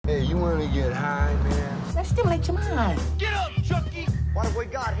wanna get high, man? That stimulates your mind. Get up, Chucky! What have we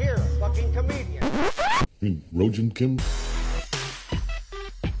got here? A fucking comedian. Rojan Kim?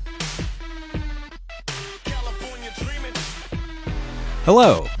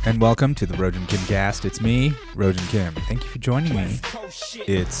 Hello, and welcome to the Rojan Kim Cast. It's me, Rojan Kim. Thank you for joining me.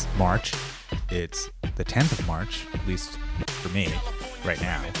 It's March. It's the 10th of March, at least for me, right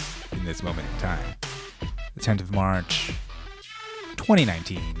now, in this moment in time. The 10th of March,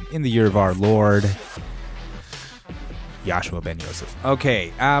 2019, in the year of our Lord, Yahshua ben Yosef.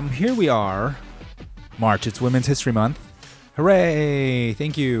 Okay, here we are. March, it's Women's History Month. Hooray!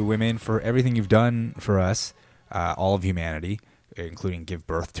 Thank you, women, for everything you've done for us, all of humanity, including give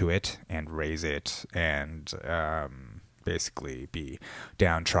birth to it and raise it and basically be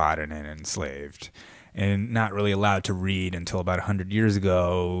downtrodden and enslaved and not really allowed to read until about 100 years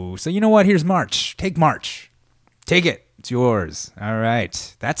ago. So you know what? Here's March. Take March. Take it. It's yours. All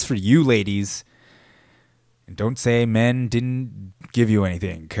right. That's for you, ladies. And don't say men didn't give you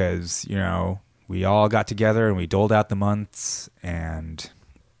anything because, you know, we all got together and we doled out the months and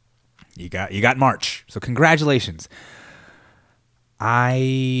you got March. So congratulations. If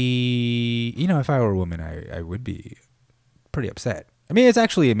I were a woman, I would be pretty upset. I mean, it's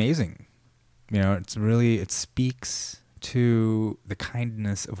actually amazing. You know, it speaks to the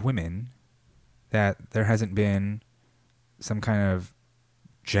kindness of women that there hasn't been some kind of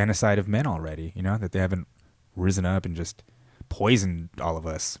genocide of men already, you know, that they haven't risen up and just poisoned all of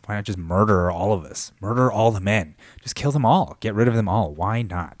us. Why not just murder all of us? Murder all the men. Just kill them all. Get rid of them all. Why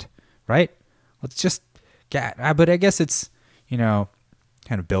not? Right? Let's just but I guess it's, you know,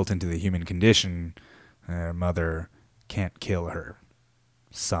 kind of built into the human condition. A mother can't kill her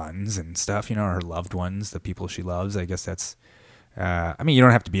sons and stuff, you know, her loved ones, the people she loves. I guess that's, I mean, you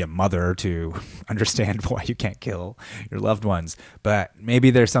don't have to be a mother to understand why you can't kill your loved ones, but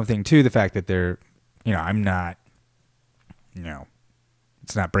maybe there's something to the fact that they're, you know, I'm not, you know,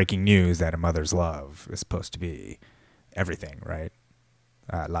 it's not breaking news that a mother's love is supposed to be everything, right?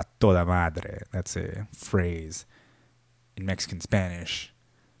 La toda madre. That's a phrase in Mexican Spanish,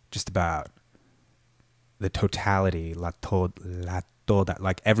 just about the totality, la toda,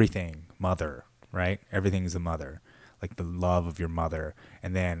 like everything, mother, right? Everything's a mother, like the love of your mother.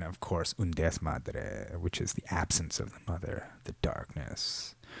 And then, of course, un desmadre, which is the absence of the mother, the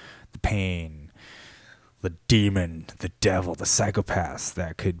darkness, the pain, the demon, the devil, the psychopath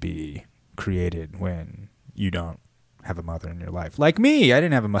that could be created when you don't have a mother in your life. Like me, I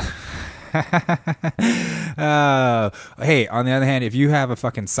didn't have a mother. Hey, on the other hand, if you have a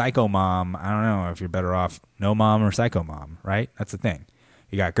fucking psycho mom, I don't know if you're better off no mom or psycho mom, right? That's the thing.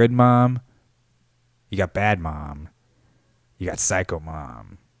 You got good mom, you got bad mom, you got psycho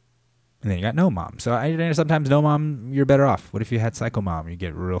mom, and then you got no mom. So sometimes no mom, you're better off. What if you had psycho mom? You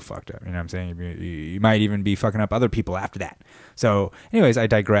get real fucked up. You know what I'm saying? You might even be fucking up other people after that. So anyways, I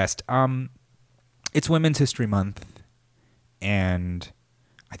digressed. It's Women's History Month, and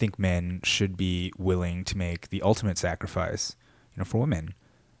I think men should be willing to make the ultimate sacrifice, you know, for women.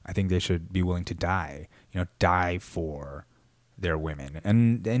 I think they should be willing to die, you know, die for their women.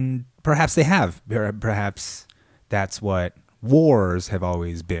 And perhaps they have. Perhaps that's what wars have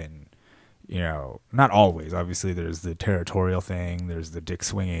always been, you know, not always. Obviously, there's the territorial thing, there's the dick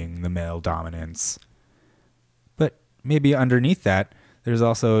swinging, the male dominance. But maybe underneath that, there's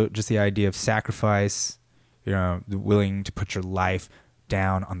also just the idea of sacrifice, you know, willing to put your life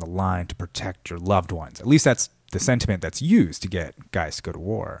down on the line to protect your loved ones. At least that's the sentiment that's used to get guys to go to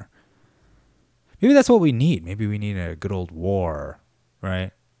war. Maybe that's what we need. Maybe we need a good old war,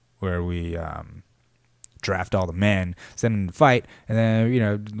 right? Where we draft all the men, send them to fight, and then, you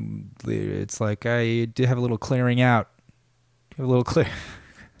know, it's like I did have a little clearing out. Have a little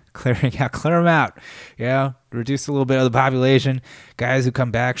clearing out, clear them out, you know, reduce a little bit of the population. Guys who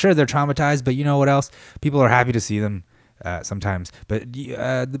come back, sure, they're traumatized, but you know what else? People are happy to see them. Sometimes, but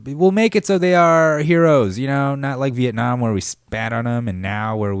we'll make it so they are heroes, you know, not like Vietnam where we spat on them, and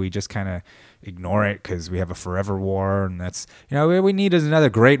now where we just kind of ignore it because we have a forever war, and that's, you know, what we need is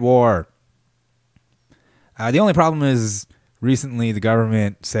another great war. The only problem is recently the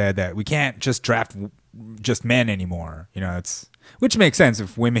government said that we can't just draft just men anymore, you know, which makes sense.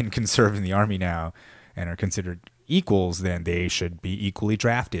 If women can serve in the army now and are considered equals, then they should be equally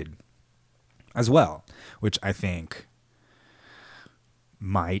drafted as well, which I think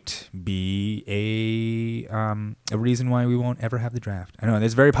might be a reason why we won't ever have the draft. I know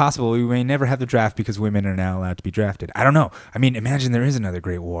it's very possible we may never have the draft because women are now allowed to be drafted. I don't know. I mean, imagine there is another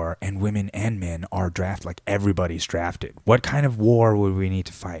great war and women and men are drafted, like everybody's drafted. What kind of war would we need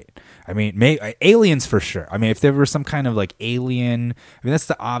to fight? I mean, aliens for sure. I mean, if there were some kind of like alien, I mean, that's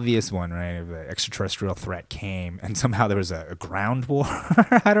the obvious one, right? If an extraterrestrial threat came and somehow there was a ground war.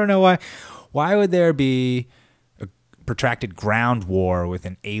 I don't know why. Why would there be protracted ground war with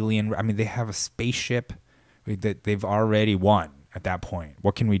an alien? I mean, they have a spaceship that they've already won at that point.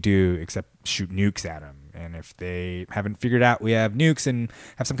 What can we do except shoot nukes at them? And if they haven't figured out we have nukes and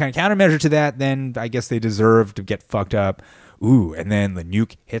have some kind of countermeasure to that, then I guess they deserve to get fucked up. Ooh, and then the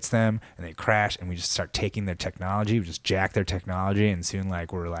nuke hits them and they crash and we just start taking their technology. We just jack their technology and soon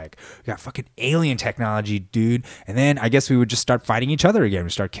we're like, we got fucking alien technology, dude. And then I guess we would just start fighting each other again.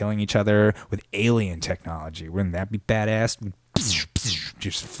 We start killing each other with alien technology. Wouldn't that be badass?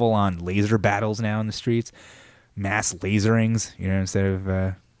 Just full on laser battles now in the streets. Mass laserings, instead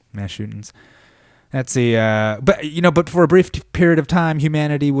of mass shootings. That's but for a brief period of time,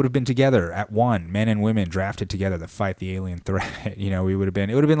 humanity would have been together at one, men and women drafted together to fight the alien threat. It would have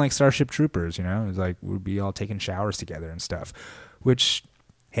been like Starship Troopers, it was like we'd be all taking showers together and stuff, which,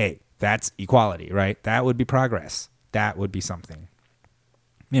 hey, that's equality, right? That would be progress. That would be something.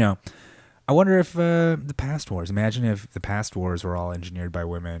 I wonder if the past wars, imagine if the past wars were all engineered by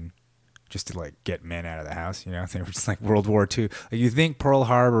women just to like get men out of the house, they were just like World War II. Like, you think Pearl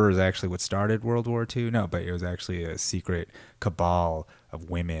Harbor is actually what started World War II? No, but it was actually a secret cabal of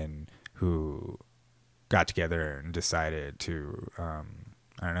women who got together and decided to, I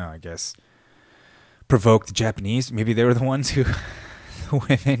don't know, I guess provoke the Japanese. Maybe they were the ones who, the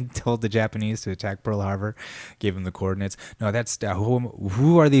women told the Japanese to attack Pearl Harbor, gave them the coordinates. No, that's,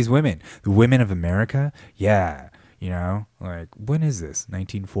 who are these women? The women of America? Yeah. Like, when is this?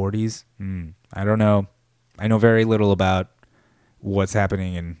 1940s? I don't know. I know very little about what's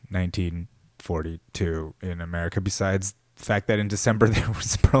happening in 1942 in America besides the fact that in December there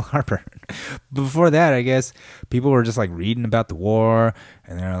was Pearl Harbor. Before that, I guess people were just like reading about the war,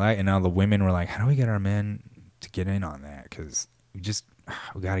 and they're like, and now the women were like, how do we get our men to get in on that? Because we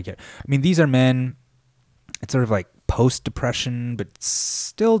got to get. I mean, these are men. It's sort of like post-depression, but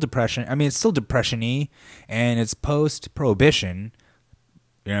still depression. I mean, it's still depression-y, and it's post-prohibition.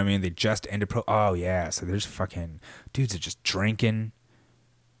 You know what I mean? They just ended oh, yeah, so there's fucking dudes are just drinking.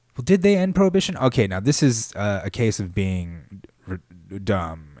 Well, did they end prohibition? Okay, now this is a case of being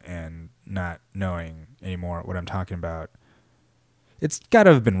dumb and not knowing anymore what I'm talking about. It's got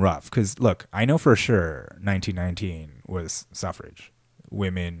to have been rough, because, look, I know for sure 1919 was suffrage.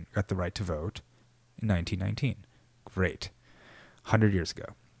 Women got the right to vote in 1919. Great. 100 years ago.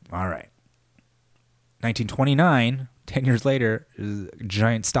 All right. 1929, 10 years later, is a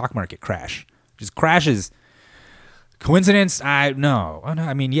giant stock market crash. Just crashes. Coincidence? No. Oh, no.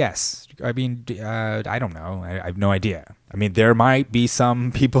 I mean, yes. I mean, I don't know. I have no idea. I mean, there might be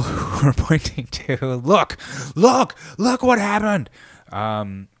some people who are pointing to, look what happened.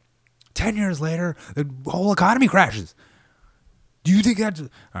 10 years later, the whole economy crashes. Do you think that's...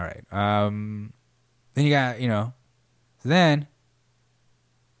 All right. Then you got, then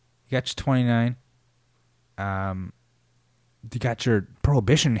you got your 29. You got your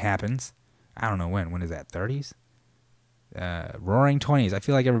prohibition happens. I don't know when. When is that? 30s? Roaring 20s. I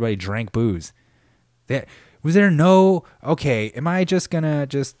feel like everybody drank booze. Was there no... Okay, am I just gonna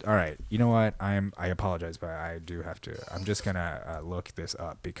all right, you know what? I apologize, but I do have to... I'm just gonna look this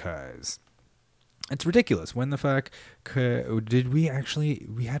up because... It's ridiculous. When the fuck did we actually...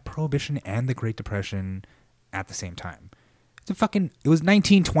 We had prohibition and the Great Depression at the same time. It was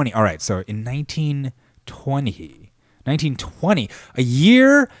 1920. All right, so in 1920, a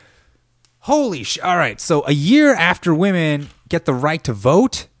year... Holy shit. All right, so a year after women get the right to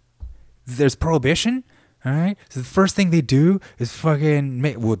vote, there's prohibition. All right, so the first thing they do is fucking...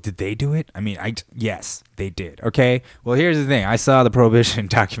 Well, did they do it? I mean, yes, they did. Okay, well, here's the thing. I saw the Prohibition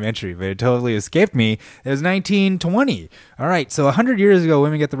documentary, but it totally escaped me. It was 1920. All right, so 100 years ago,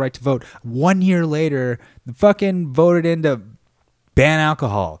 women get the right to vote. 1 year later, the fucking voted in to ban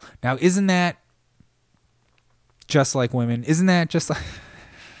alcohol. Now, isn't that just like women? Isn't that just like...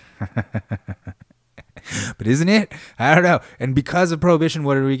 But isn't it? I don't know. And because of prohibition,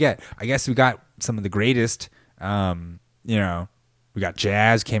 what did we get? I guess we got some of the greatest, we got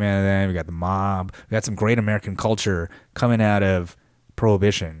jazz came out of that. We got the mob. We got some great American culture coming out of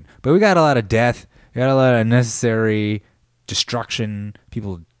prohibition. But we got a lot of death. We got a lot of unnecessary destruction.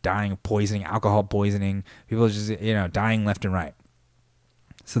 People dying of poisoning, alcohol poisoning. People just, dying left and right.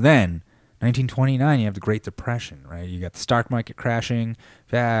 So then 1929, you have the Great Depression, right? You got the stock market crashing.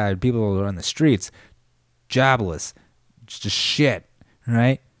 Yeah, people are on the streets, jobless, just shit,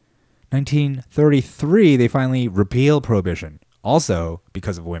 right? 1933, they finally repeal prohibition, also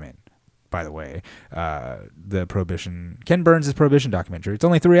because of women. By the way, the Prohibition, Ken Burns' Prohibition documentary. It's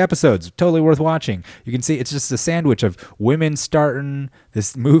only 3 episodes, totally worth watching. You can see it's just a sandwich of women starting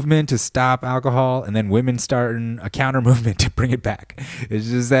this movement to stop alcohol, and then women starting a counter movement to bring it back. It's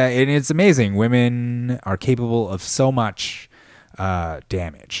just that, and it's amazing. Women are capable of so much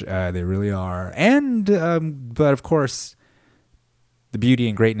damage. They really are, and but of course, the beauty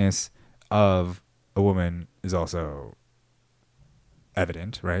and greatness of a woman is also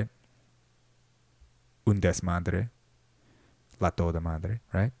evident, right? Un desmadre, la toda madre,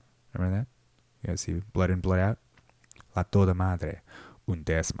 right? Remember that? You guys see Blood In, Blood Out? La toda madre, un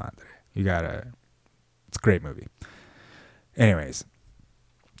desmadre. It's a great movie. Anyways,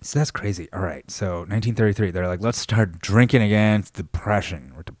 so that's crazy. All right, so 1933, they're like, let's start drinking again. It's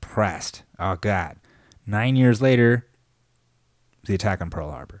depression. We're depressed. Oh, God. 9 years later, the attack on Pearl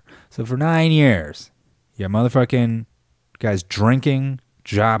Harbor. So for 9 years, yeah, motherfucking guys drinking,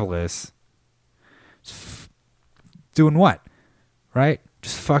 jobless, doing what, right?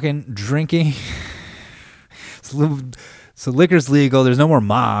 Just fucking drinking. So liquor's legal. There's no more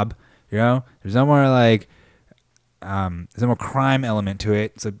mob, you know? There's no more like, there's no more crime element to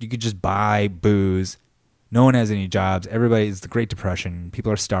it. So you could just buy booze. No one has any jobs. It's the Great Depression.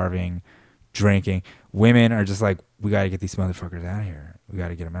 People are starving, drinking. Women are just like, we got to get these motherfuckers out of here. We got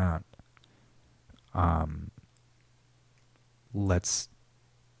to get them out.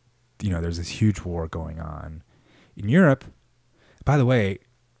 There's this huge war going on in Europe. By the way,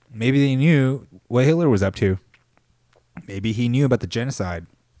 maybe they knew what Hitler was up to. Maybe he knew about the genocide.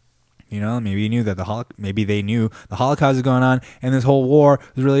 Maybe he knew that maybe they knew the Holocaust was going on, and this whole war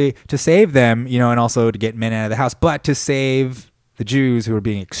was really to save them, and also to get men out of the house, but to save the Jews who were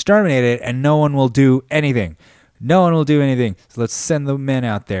being exterminated, and no one will do anything. No one will do anything. So let's send the men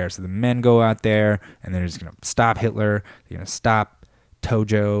out there. So the men go out there, and they're just going to stop Hitler. They're going to stop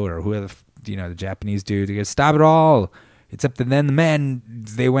Tojo or whoever, the Japanese dude. They're going to stop it all. Except that then the men,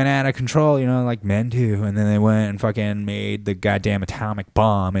 they went out of control, like men do. And then they went and fucking made the goddamn atomic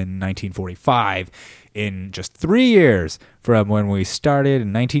bomb in 1945 in just 3 years from when we started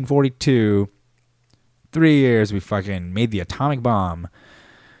in 1942. 3 years, we fucking made the atomic bomb,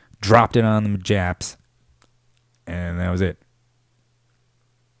 dropped it on the Japs, and that was it.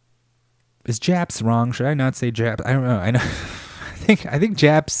 Is Japs wrong? Should I not say Japs? I don't know. I think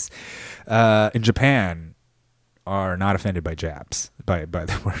Japs in Japan are not offended by Japs, by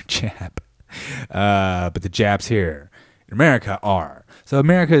the word Jap. But the Japs here in America are. So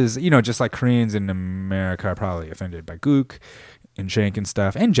America is, just like Koreans in America are probably offended by Gook and Shank and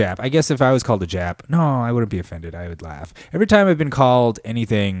stuff, and Jap. I guess if I was called a Jap, no, I wouldn't be offended. I would laugh. Every time I've been called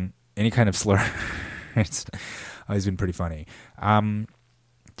anything, any kind of slur, it's always been pretty funny. To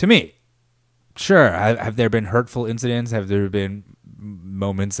me, sure, have there been hurtful incidents? Have there been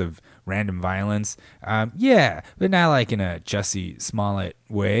moments of random violence? Yeah, but not like in a Jussie Smollett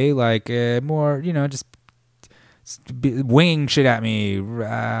way, like more, just winging shit at me,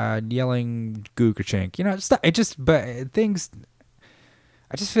 yelling Gook or Chink,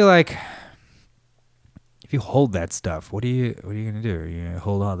 I just feel like if you hold that stuff, what are you gonna do? You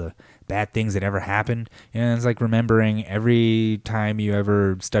hold all the bad things that ever happened. It's like remembering every time you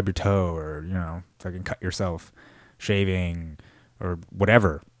ever stub your toe or fucking cut yourself shaving or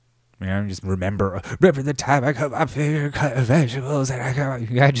whatever. Just remember the time I cut my finger, cut vegetables, and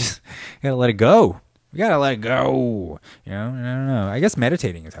you gotta let it go. You gotta let it go. And I don't know. I guess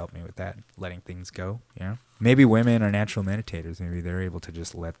meditating has helped me with that, letting things go. Maybe women are natural meditators. Maybe they're able to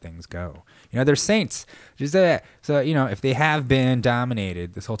just let things go. They're saints. Just that. So if they have been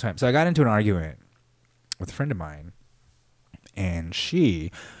dominated this whole time. So I got into an argument with a friend of mine, and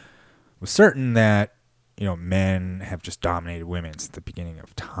she was certain that men have just dominated women since the beginning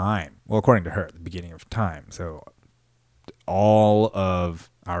of time. Well, according to her, the beginning of time. So all of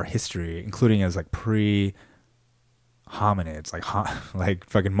our history, including as like pre-hominids, like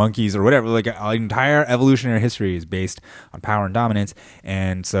fucking monkeys or whatever, like our entire evolutionary history is based on power and dominance.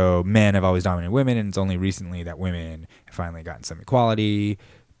 And so men have always dominated women, and it's only recently that women have finally gotten some equality.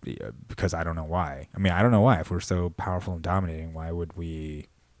 Because I don't know why. I don't know why. If we're so powerful and dominating, why would we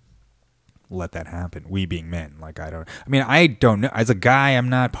let that happen? We being men. I don't know. As a guy, I'm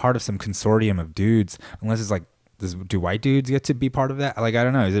not part of some consortium of dudes, unless it's like, do white dudes get to be part of that? I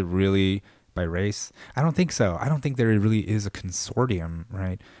don't know. Is it really by race? I don't think so. I don't think there really is a consortium,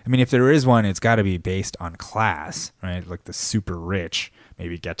 right? I mean, if there is one, it's got to be based on class, right? Like the super rich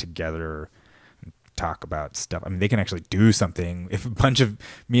maybe get together and talk about stuff. I mean, they can actually do something. If a bunch of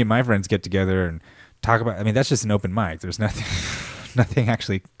me and my friends get together and talk about, I mean, that's just an open mic. There's nothing, nothing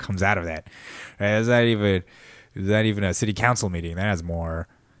actually comes out of that. Right? Is that even a city council meeting? That has more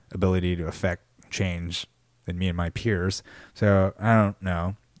ability to affect change than me and my peers. So I don't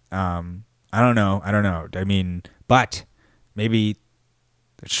know. I don't know. I mean, but maybe,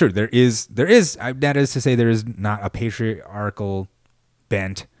 sure, there is, that is to say, there is not a patriarchal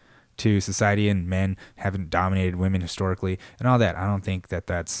bent to society, and men haven't dominated women historically and all that. I don't think that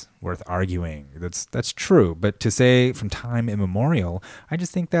that's worth arguing. That's true. But to say from time immemorial, I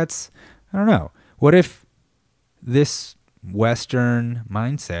just think that's, I don't know. What if this Western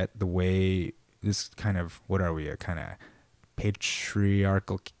mindset, the way this kind of, what are we, a kind of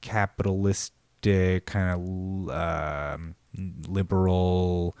patriarchal, capitalistic, kind of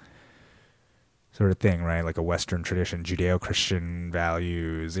liberal sort of thing, right? Like a Western tradition, Judeo-Christian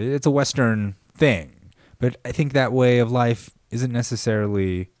values. It's a Western thing. But I think that way of life isn't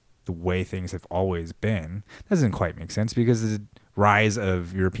necessarily the way things have always been. That doesn't quite make sense, because the rise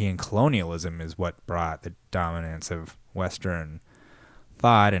of European colonialism is what brought the dominance of Western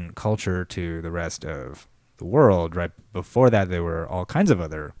thought and culture to the rest of the world. Right before that, there were all kinds of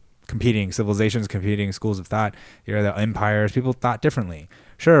other competing civilizations, competing schools of thought. You know, the empires, people thought differently.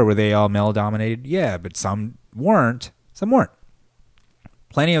 Sure, were they all male dominated? Yeah, but some weren't. Some weren't.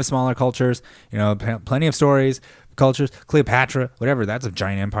 Plenty of smaller cultures, you know, plenty of stories, cultures. Cleopatra, whatever, that's a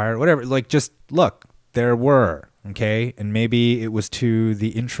giant empire, whatever. Like, just look, there were, okay? And maybe it was to the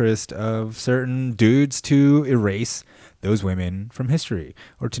interest of certain dudes to erase those women from history,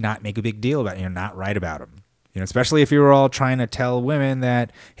 or to not make a big deal about it, not write about them. You know, especially if you were all trying to tell women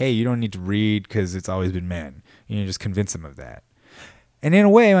that, hey, you don't need to read because it's always been men. You know, just convince them of that. And in a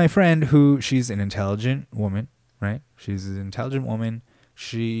way, my friend, she's an intelligent woman, right? She's an intelligent woman.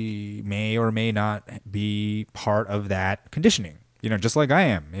 She may or may not be part of that conditioning, you know, just like I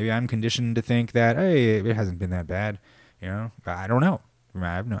am. Maybe I'm conditioned to think that, hey, it hasn't been that bad. You know, I don't know.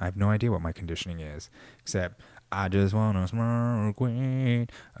 I have no idea what my conditioning is, except I just want to smoke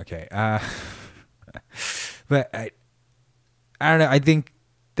weed. Okay. But I don't know. I think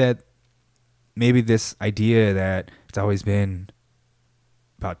that maybe this idea that it's always been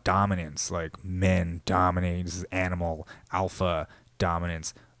about dominance, like men dominating, this is animal alpha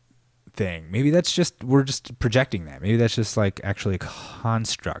dominance thing. Maybe that's just, we're just projecting that. Maybe that's just like actually a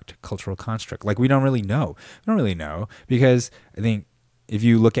construct, cultural construct. Like we don't really know. Because I think if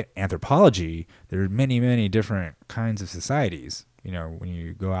you look at anthropology, there are many, many different kinds of societies. You know, when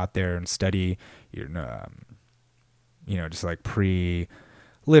you go out there and study, you know, just like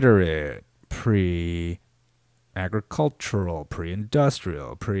pre-literate, pre-agricultural,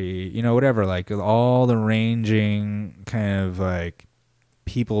 pre-industrial, whatever, like all the ranging kind of like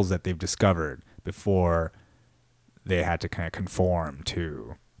peoples that they've discovered before they had to kind of conform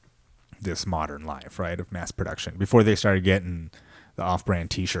to this modern life, right, of mass production, before they started getting the off-brand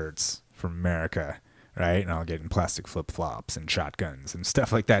t-shirts from America, right, and all getting plastic flip-flops and shotguns and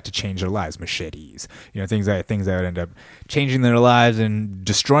stuff like that to change their lives, machetes, things that would end up changing their lives and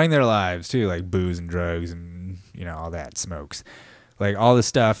destroying their lives too, like booze and drugs and all that, smokes, like all the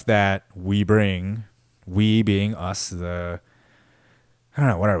stuff that we bring, we being us, I don't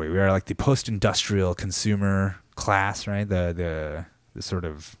know, what are we? We are like the post-industrial consumer class, right? The sort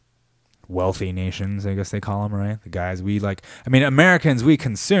of wealthy nations, I guess they call them, right? The guys Americans, we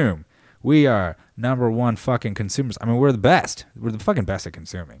consume. We are number one fucking consumers. I mean, we're the best. We're the fucking best at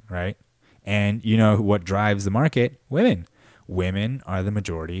consuming, right? And you know what drives the market? Women. Women are the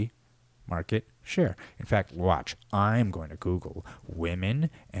majority market share. In fact, watch. I'm going to Google women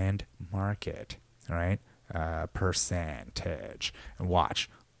and market, all right? Percentage. And watch.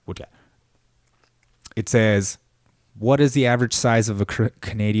 It says, what is the average size of a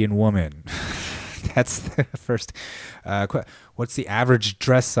Canadian woman? That's the first. What's the average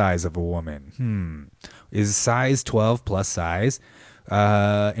dress size of a woman? Is size 12 plus size?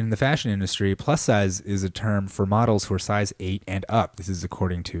 In the fashion industry, plus size is a term for models who are size 8 and up. This is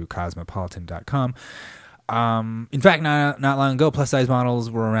according to Cosmopolitan.com. In fact, not long ago, plus size models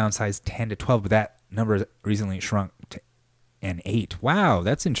were around size 10 to 12, but that number has recently shrunk to an 8. Wow,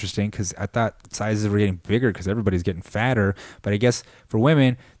 that's interesting, because I thought sizes were getting bigger because everybody's getting fatter. But I guess for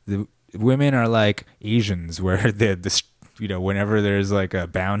women, the women are like Asians, where whenever there's like a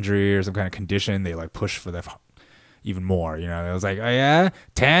boundary or some kind of condition, they like push for the even more. You know, it was like, oh yeah,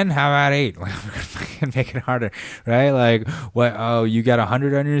 10. How about 8? Like, fucking make it harder, right? Like, what? Oh, you got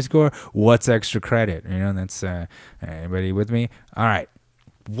 100 on your score. What's extra credit? You know, that's anybody with me? All right.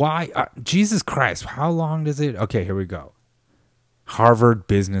 Why? Jesus Christ! How long does it? Okay, here we go. Harvard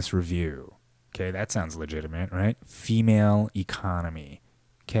Business Review. Okay, that sounds legitimate, right? Female economy.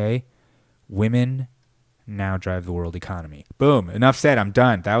 Okay, women now drive the world economy. Boom. Enough said. I'm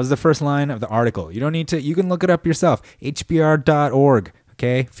done. That was the first line of the article. You don't need to. You can look it up yourself. HBR.org.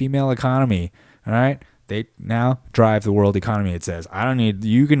 Okay, female economy. All right, they now drive the world economy. It says. I don't need.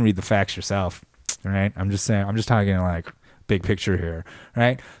 You can read the facts yourself. All right. I'm just saying. I'm just talking like big picture here.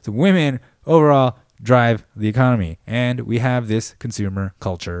 Right. So women overall drive the economy, and we have this consumer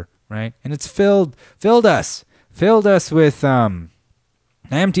culture, right? And it's filled us with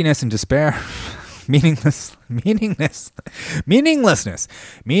emptiness and despair, meaningless,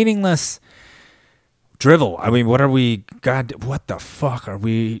 drivel. I mean, what the fuck are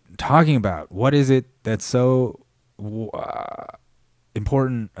we talking about? What is it that's so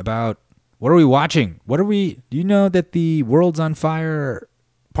important about? What are we watching? Do you know that the world's on fire?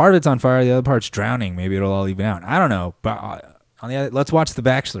 Part of it's on fire, the other part's drowning. Maybe it'll all even out. I don't know. But on the other, let's watch The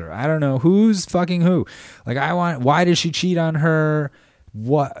Bachelor. I don't know who's fucking who. Like, why did she cheat on her?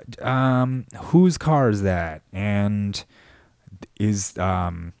 What? Whose car is that? And is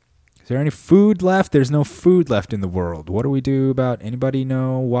there any food left? There's no food left in the world. What do we do about? Anybody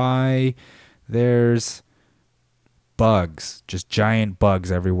know why there's bugs, just giant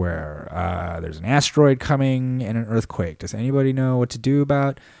bugs everywhere? There's an asteroid coming and an earthquake. Does anybody know what to do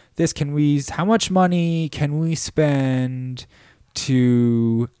about this? How much money can we spend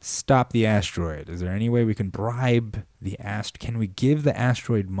to stop the asteroid? Is there any way we can bribe the Can we give the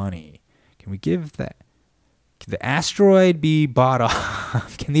asteroid money? Can the asteroid be bought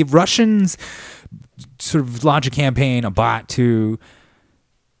off? Can the Russians sort of launch a campaign, a bot to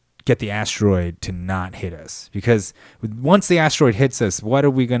get the asteroid to not hit us? Because once the asteroid hits us, we're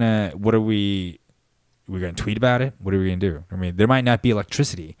gonna tweet about it? What are we gonna do? I mean, there might not be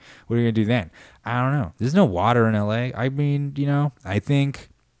electricity. What are we gonna do then? I don't know. There's no water in LA. I mean, you know, I think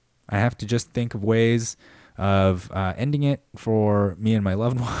I have to just think of ways of ending it for me and my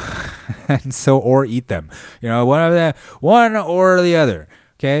loved one, or eat them. You know, one or the other.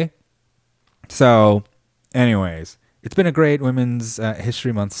 Okay. So, anyways. It's been a great Women's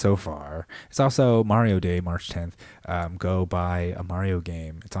History Month so far. It's also Mario Day, March 10th. Go buy a Mario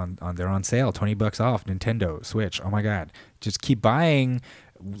game. It's they're on sale, $20 off. Nintendo Switch. Oh my God! Just keep buying,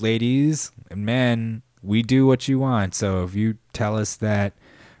 ladies and men. We do what you want. So if you tell us that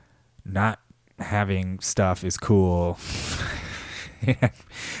not having stuff is cool,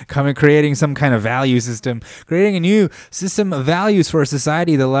 creating some kind of value system, creating a new system of values for a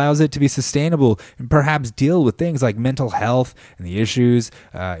society that allows it to be sustainable and perhaps deal with things like mental health and the issues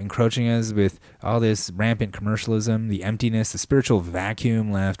encroaching us with all this rampant commercialism, the emptiness, the spiritual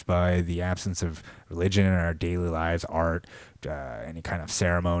vacuum left by the absence of religion in our daily lives, art, any kind of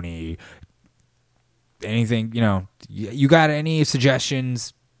ceremony, anything. You know, you got any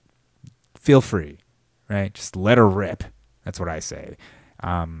suggestions? Feel free, right? Just let her rip. That's what I say.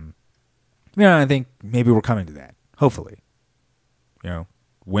 I think maybe we're coming to that. Hopefully. You know,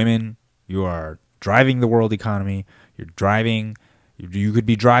 women, you are driving the world economy. You could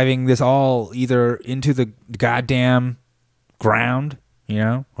be driving this all either into the goddamn ground, you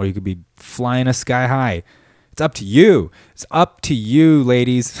know, or you could be flying us sky high. It's up to you. It's up to you,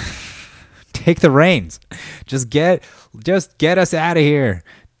 ladies. Take the reins. Just get us out of here.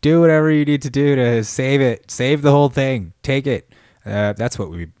 Do whatever you need to do to save it. Save the whole thing. Take it. That's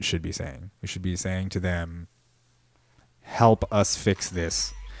what we should be saying. We should be saying to them, help us fix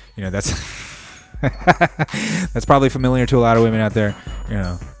this. You know, that's that's probably familiar to a lot of women out there, you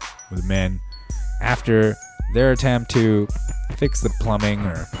know, with men. After their attempt to fix the plumbing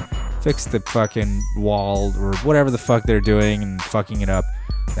or fix the fucking wall or whatever the fuck they're doing and fucking it up,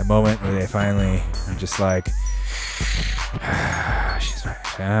 that moment where they finally are just like, she's right.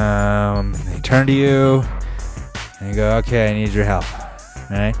 They turn to you and you go, okay, I need your help.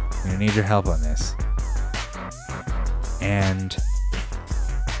 All right? I'm going to need your help on this. And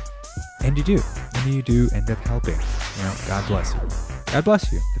you do. And you do end up helping. You know, God bless you. God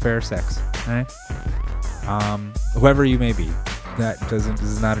bless you. The fairer sex. All right? Whoever you may be. This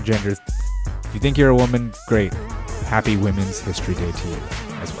is not a gender. If you think you're a woman, great. Happy Women's History Day to you.